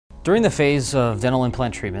During the phase of dental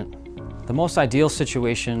implant treatment, the most ideal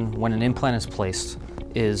situation when an implant is placed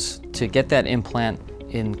is to get that implant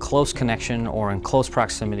in close connection or in close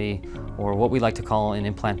proximity, or what we like to call in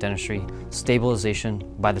implant dentistry,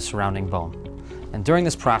 stabilization by the surrounding bone. And during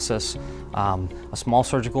this process, a small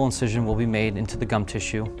surgical incision will be made into the gum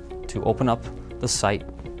tissue to open up the site,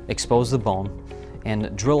 expose the bone,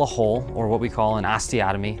 and drill a hole, or what we call an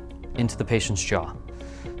osteotomy, into the patient's jaw.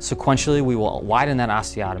 Sequentially, we will widen that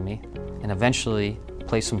osteotomy and eventually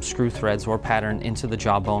place some screw threads or pattern into the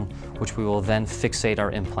jawbone, which we will then fixate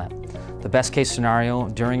our implant. The best case scenario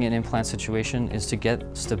during an implant situation is to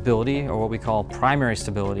get stability, or what we call primary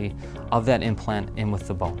stability, of that implant in with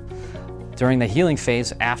the bone. During the healing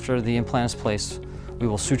phase, after the implant is placed, we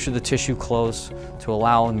will suture the tissue closed to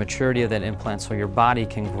allow the maturity of that implant so your body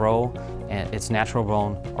can grow its natural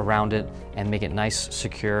bone around it and make it nice,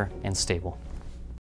 secure, and stable.